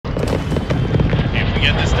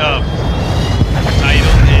get this dub. The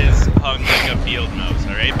title is Hung Like a Field Mouse,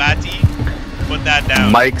 alright, Batty? Put that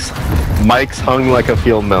down. Mike's hung like a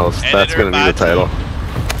field mouse. Editor, That's gonna be the title.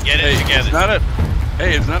 Get it together.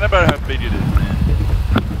 It's not about how big it is, man.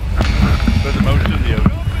 But the motion of the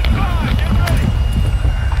ocean.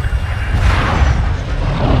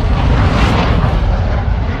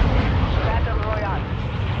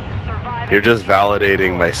 You're just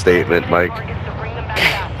validating my statement, Mike.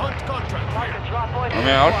 I mean,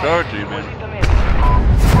 I'll show it to you, man.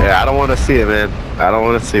 Yeah, I don't want to see it, man. I don't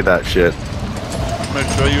want to see that shit. I'm gonna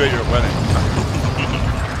show you at your wedding.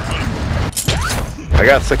 I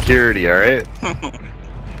got security, alright?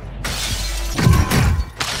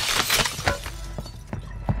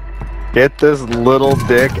 Get this little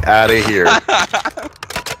dick out of here.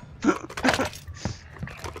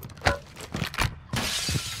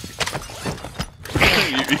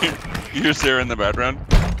 You just there in the background.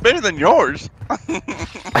 Better than yours.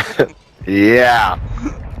 Yeah.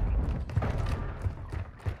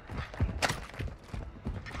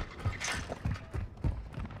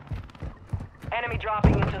 Enemy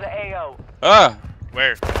dropping into the AO. Ah.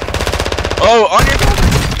 Where? Oh, on your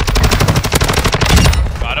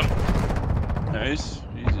Got him. Nice.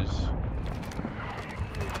 Jesus.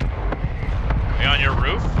 Are you on your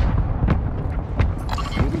roof?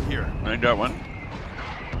 Moving here. I got one.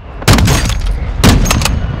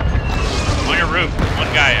 On your roof.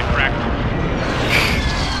 One guy, I cracked him.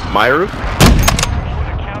 My roof?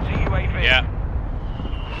 Yeah.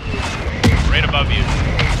 Right above you.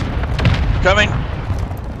 Coming.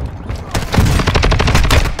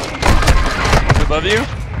 Above you?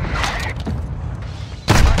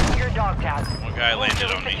 Your dog tag. One guy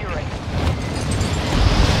landed on me.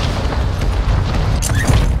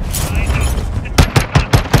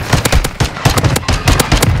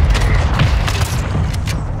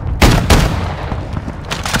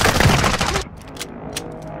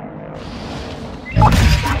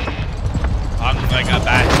 I'm like a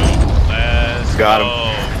batty. Let's Got him.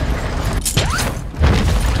 go.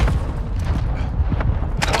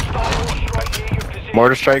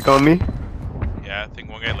 Mortar strike on me? Yeah, I think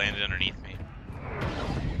one guy landed underneath me.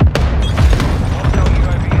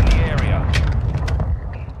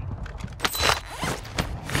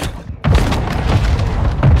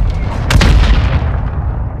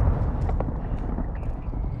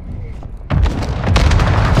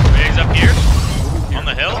 He's up here on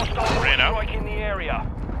the hill. Ran out.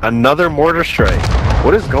 Another mortar strike.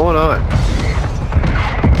 What is going on?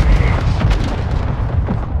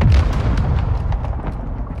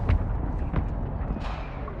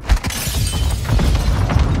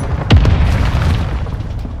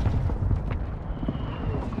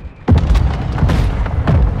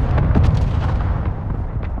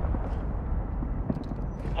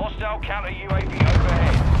 Hostile counter UAV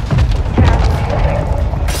overhead.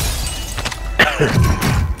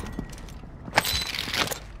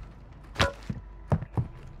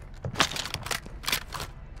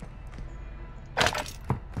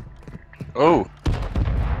 Oh.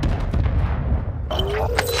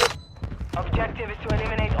 Objective is to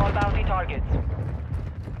eliminate all bounty targets.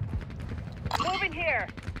 Moving here.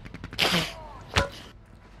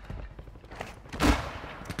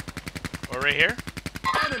 We're right here.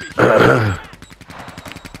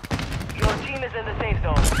 Your team is in the safe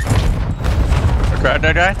zone. I cracked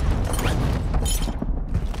that guy?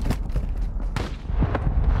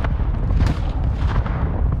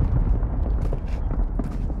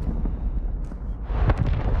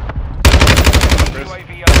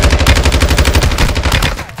 UAV overhead.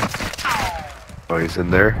 Oh, he's in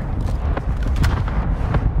there.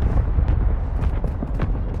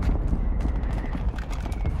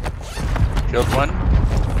 Killed one.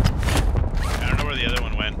 I don't know where the other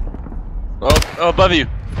one went. Oh, above you.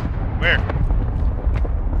 Where?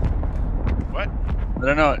 What? I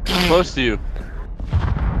don't know. It's close to you.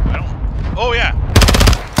 I don't. Oh yeah.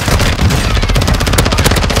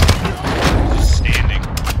 Just standing.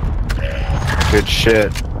 Good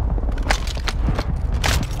shit.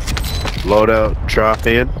 Loadout, drop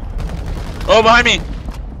in. Oh, behind me.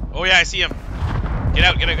 Oh yeah, I see him. Get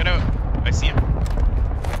out, get out, get out. I see him.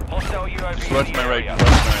 Hostile UAV Just in watch the my right. area.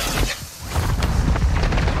 Just watch my right.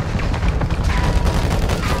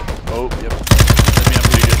 Oh, yep. Let me up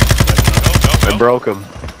pretty good. Go. I broke him.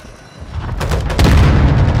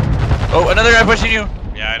 Oh, another guy pushing you.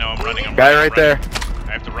 Yeah, I know. I'm running. Guy right there.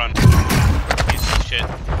 I have to run. Piece of shit.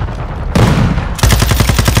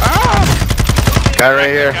 Ah! Guy right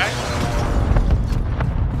here. Guy.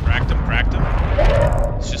 Cracked him. Cracked him.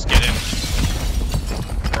 Let's just get in.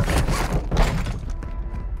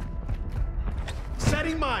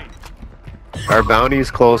 Setting mine. Our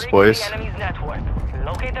bounty's close, Breach boys. the enemy's network.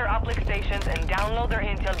 Locate their uplink stations and download their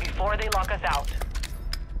intel before they lock us out.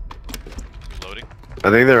 Reloading. I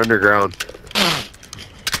think they're underground. I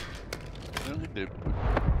don't think they.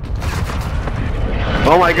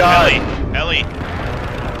 Oh my god! Ellie.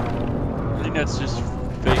 I think that's just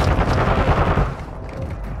fake.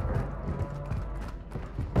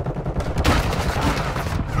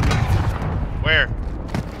 Where?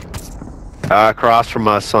 Across from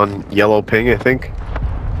us on yellow ping, I think.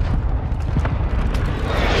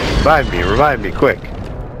 Revive me, quick.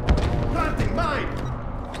 Planting mine!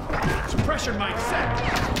 Suppression mine set!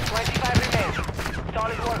 25 remain.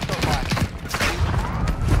 Solid work so far.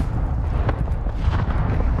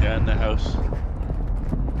 Yeah, in the house.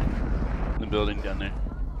 In the building down there.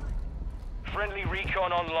 Friendly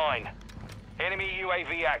recon online. Enemy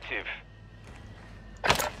UAV active.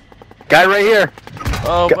 Guy right here!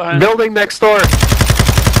 Oh, behind. Building next door!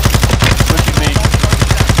 Pushing me.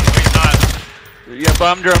 He's not. Yeah,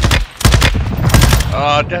 bomb drum.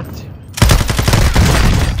 Oh, death.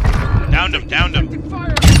 Downed him.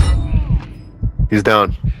 He's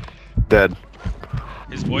down. Dead.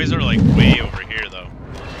 His boys are like way over here though.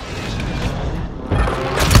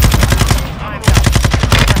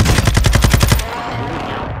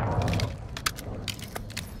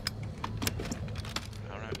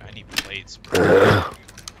 I need plates, bro.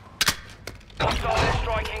 Solid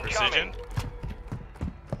strike Precision?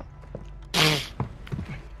 incoming.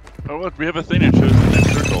 Oh, look, we have a thing that shows the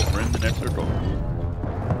next circle. We're in the next circle.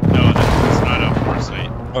 No, that's not a foresight.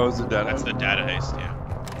 Oh, is it that? That's the data heist, yeah.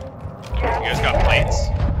 You guys got plates?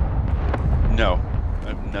 No, I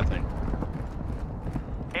have nothing.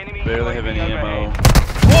 Enemy Barely have UAV any ammo. overhead.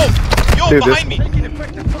 Whoa! Yo, Dude, behind me!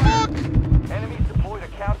 Enemies deployed a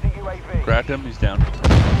counter UAV. Cracked him, he's down.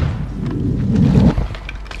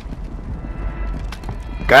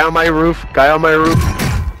 Guy on my roof!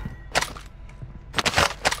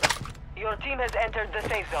 Your team has entered the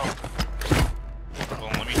safe zone.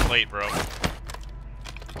 Well, let me plate, bro. I'm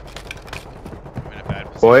in a bad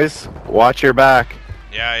position. Boys, watch your back.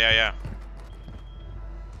 Yeah.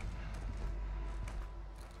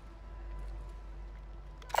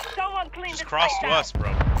 Someone clean Just this cross place to out. us, bro.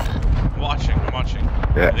 I'm watching.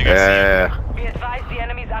 Yeah, I think I see him. Be advised the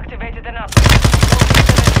enemy's activated an up.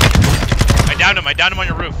 I downed him on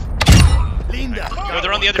your roof. Linda! Yo,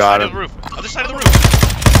 they're on the other Got side him. of the roof. Other side of the roof.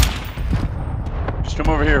 Just come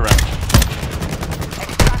over here, Ryan.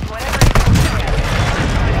 Extract whatever you can.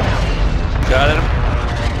 Got him.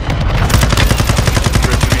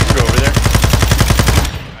 Chris, you need to go over there.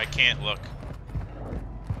 I can't look.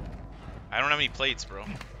 I don't have any plates, bro.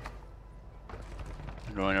 I'm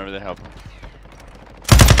going over to help him.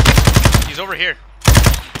 He's over here.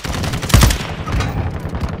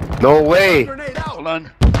 No way! Grenade out! Hold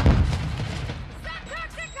on.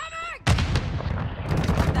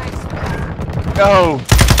 Go!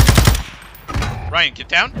 Ryan, get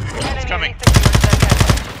down. It's coming.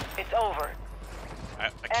 It's over. I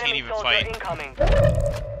can't Enemy even soldier fight. incoming.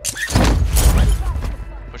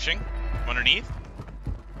 Pushing. From underneath.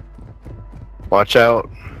 Watch out.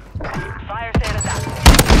 Fire sale is active.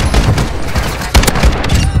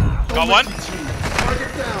 Got one.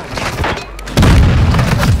 Target down!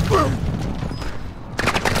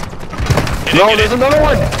 Hit No, it, there's get it. another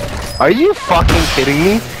one! Are you fucking kidding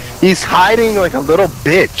me? He's hiding like a little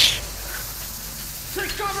bitch. Take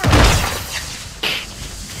cover!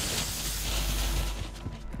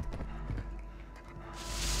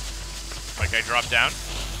 My guy dropped down.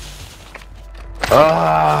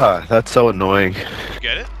 Ah, that's so annoying. Did you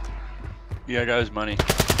get it? Yeah, I got his money.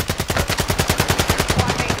 Squad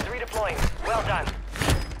mate is redeploying. Well done.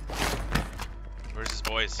 Where's his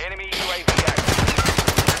boys? Enemy UAV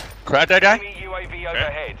active. Cracked that guy? Enemy UAV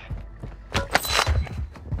overhead.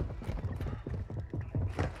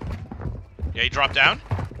 Yeah, he dropped down.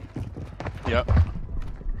 Yep.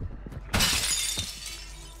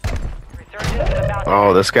 Resurgence is about to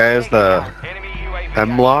Oh, this guy is the Enemy UAV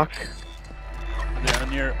hemlock.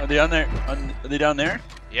 Are they on there? Are they down there?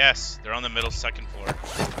 Yes, they're on the middle second floor.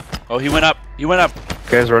 Oh, he went up. He went up. This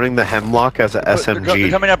guy's running the hemlock as a They're SMG.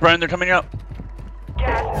 coming up, Brian. They're coming up.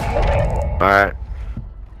 gas is moving. Alright.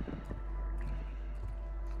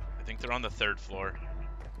 I think they're on the third floor.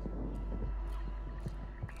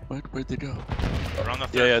 What? Where'd they go? They're on the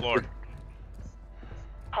third floor.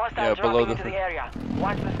 Hostiles Yeah, below dropping the into the area.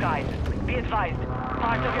 Watch the skies. Be advised,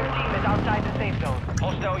 part of your team is outside the safe zone.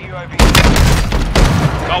 Hostile UAV.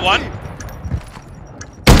 Got one.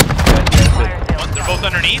 Fire sale One. They're both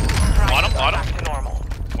underneath. Bottom. back to normal.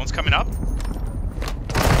 One's coming up.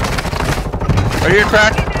 Right here,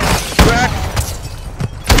 crack. Crack.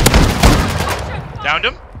 Found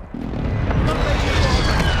him?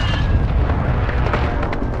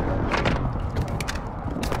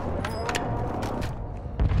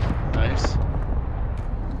 Nice.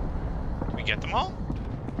 Did we get them all?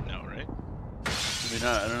 No, right? Maybe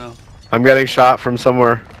not. I don't know. I'm getting shot from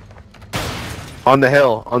somewhere. On the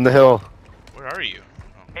hill. On the hill. Where are you?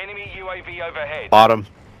 Enemy UAV overhead. Bottom.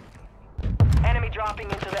 Enemy dropping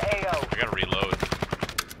into the AO. I gotta reload.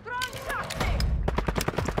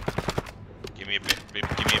 Give me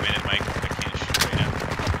a minute, Mike. I can't shoot right now.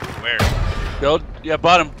 Where? Build. Yeah,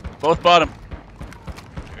 bottom. Both bottom.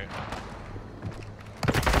 Okay.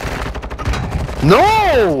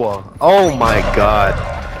 No! Oh my god.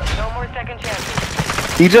 No more second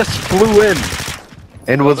chances. He just flew in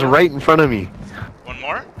and was right in front of me. One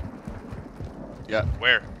more? Yeah.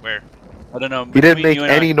 Where? Where? I don't know. He didn't between make you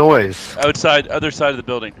and any noise. Outside, other side of the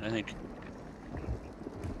building, I think.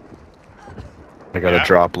 I gotta Yeah.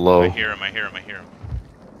 drop I low. hear him. I hear him. I hear him.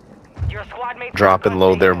 Your squad mates. Dropping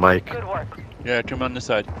low there, Mike. Good work. Yeah, come on this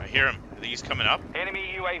side. I hear him. I think he's coming up.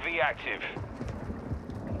 Enemy UAV active.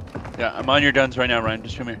 Yeah, I'm on your guns right now, Ryan.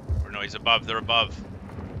 Just come here. Or no, he's above. They're above.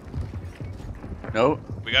 No.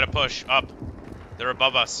 We gotta push up. They're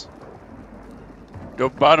above us. Go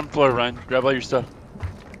bottom floor, Ryan. Grab all your stuff.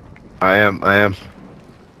 I am.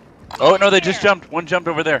 Oh, no, they just jumped. One jumped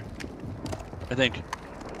over there. I think.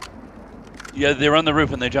 Yeah, they were on the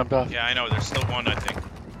roof and they jumped off. Yeah, I know. There's still one, I think.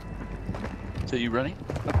 So you running?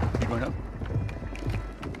 Up? You going up?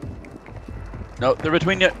 No, they're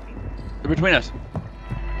between you. They're between us.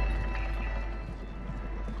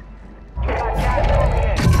 You got gas moving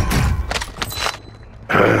in.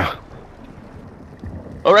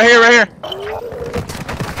 Oh, right here, right here.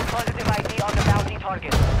 Positive ID on the bounty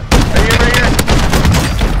target. Right here, right here.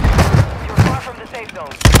 You're far from the safe zone.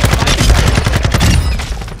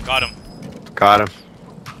 Got him. Got him.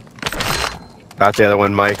 Got the other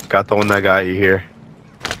one, Mike. Got the one that got you here.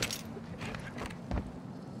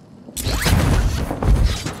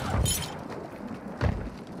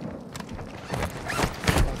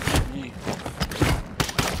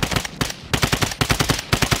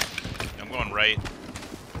 I'm going right.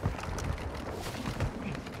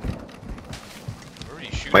 Where are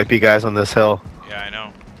you shooting? Might be guys on this hill. Yeah, I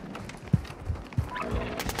know.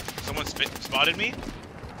 Someone spotted me?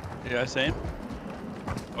 Yeah, same.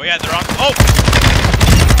 Oh yeah, they're on. Oh!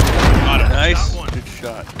 Got him. Nice. Got one. Good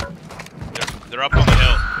shot. They're up on the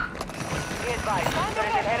hill. Be advised. There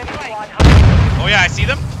is an enemy squad hunting. Oh yeah, I see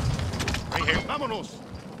them. Right here. Vámonos.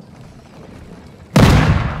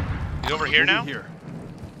 He's over here now.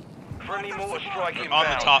 Friendly mortar strike On inbound.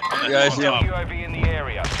 the top. On the, Yeah, I on see top. him. UAV in the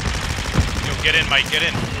area. Yo, get in, Mike. Get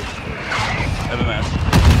in. I have a mask.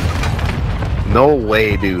 No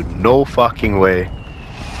way, dude. No fucking way.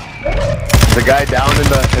 The guy down in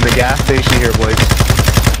the gas station here, boys.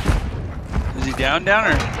 Is he down or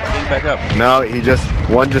getting back up? No,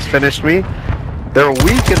 one just finished me. They're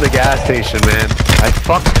weak in the gas station, man. I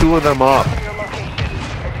fucked two of them up. Your location.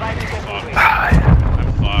 Advise you get moving.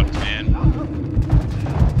 I'm fucked, man.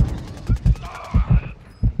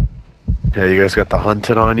 Yeah, you guys got the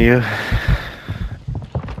hunted on you.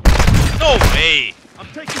 No way. I'm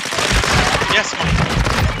taking fire. Yes,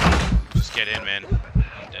 Mike. Just get in, man.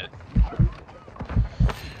 I'm dead.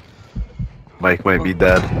 Mike might be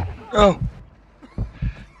dead. Oh.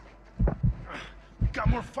 Got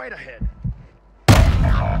more fight ahead.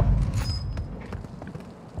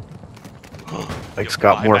 Mike's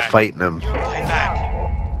got more fight in him.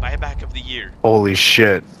 Buyback. Buyback of the year. Holy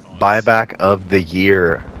shit. Buyback of the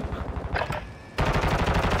year.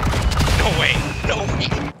 No way. No way.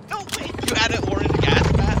 No way. You had an orange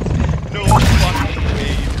gas mask? No fucking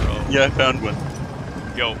way, bro. Yeah, I found one.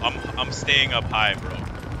 Yo, I'm staying up high, bro.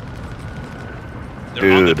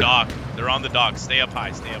 They're on the Dude. dock. They're on the dock. Stay up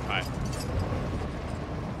high. Stay up high.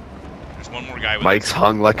 There's one more guy with Mike's us.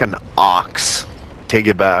 hung like an ox. Take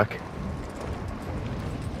it back.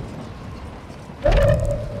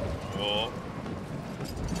 Whoa.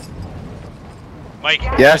 Mike.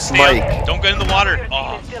 Yes, stay Mike. up. Don't get in the water. Your team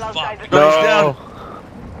Oh, is still outside fuck. the No, he's No.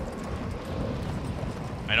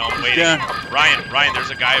 I know, I'm He's waiting. down. Ryan, there's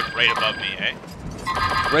a guy right above me, eh?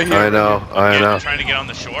 Right here. I know. I know. Trying to get on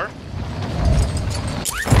the shore.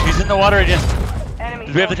 He's in the water again.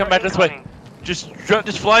 Enemy We have to come back soldier this way. incoming.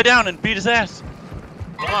 Just fly down and beat his ass.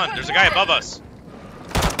 Hold on, there's a guy above us.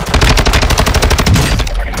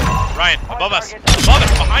 Ryan, above us. Above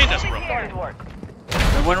us, behind us, bro. Good work.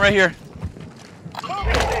 And one right here. You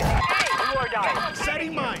or die.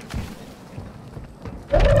 Setting mine.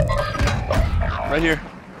 Right here.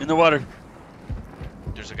 In the water.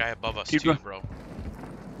 There's a guy above us Keep too, going. bro.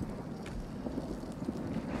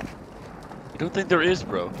 don't think there is,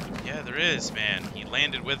 bro. Yeah, there is, man. He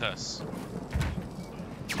landed with us.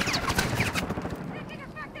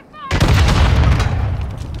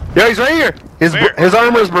 Yeah, he's right here. Where? His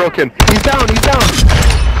armor's broken. He's down. He's down.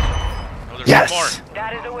 Oh, there's Yes. one more.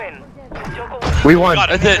 That is a win. Joko wins. We won.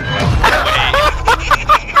 Got it. That's it.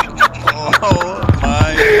 Oh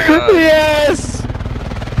my god. Yes.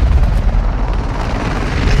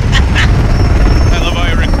 I love how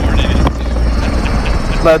I recorded it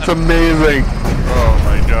too. That's amazing. Oh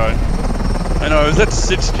my god. I know, I was at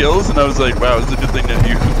 6 kills and I was like, wow, it's a good thing that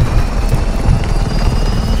you.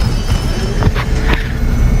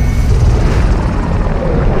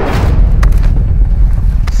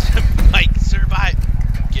 Mike, survive.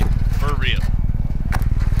 Get for real.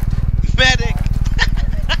 Medic.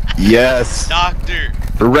 Yes. Doctor.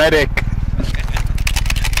 Reddick.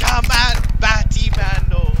 Come on,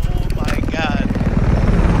 Batimando. Oh my god.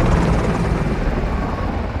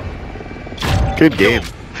 Good game.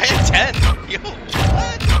 I had 10. Yo,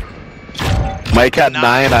 what? Mike had 9.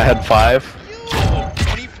 I had 5. Yo,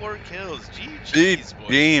 24 kills. Big GG's, boys.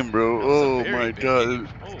 game, bro. That was a Oh very my big god. game.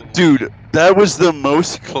 Holy Dude, that was the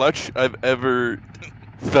most clutch I've ever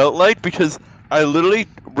felt like because I literally,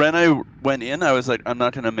 when I went in, I was like, I'm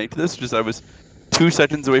not gonna make this, just I was 2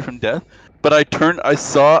 seconds away from death. But I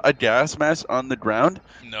saw a gas mask on the ground,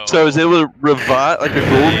 no. so I was able to revive, like a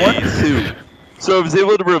gold one Nice. too. So I was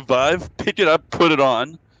able to revive, pick it up, put it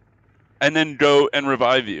on, and then go and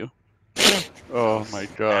revive you. Oh my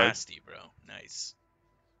god. Nasty, bro. Nice.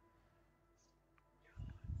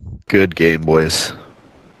 Good game, boys.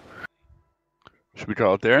 Should we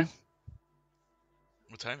call it there?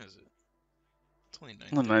 What time is it? It's only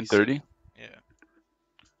 9:30. 9:30. Yeah.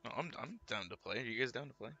 No, I'm down to play. Are you guys down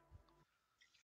to play?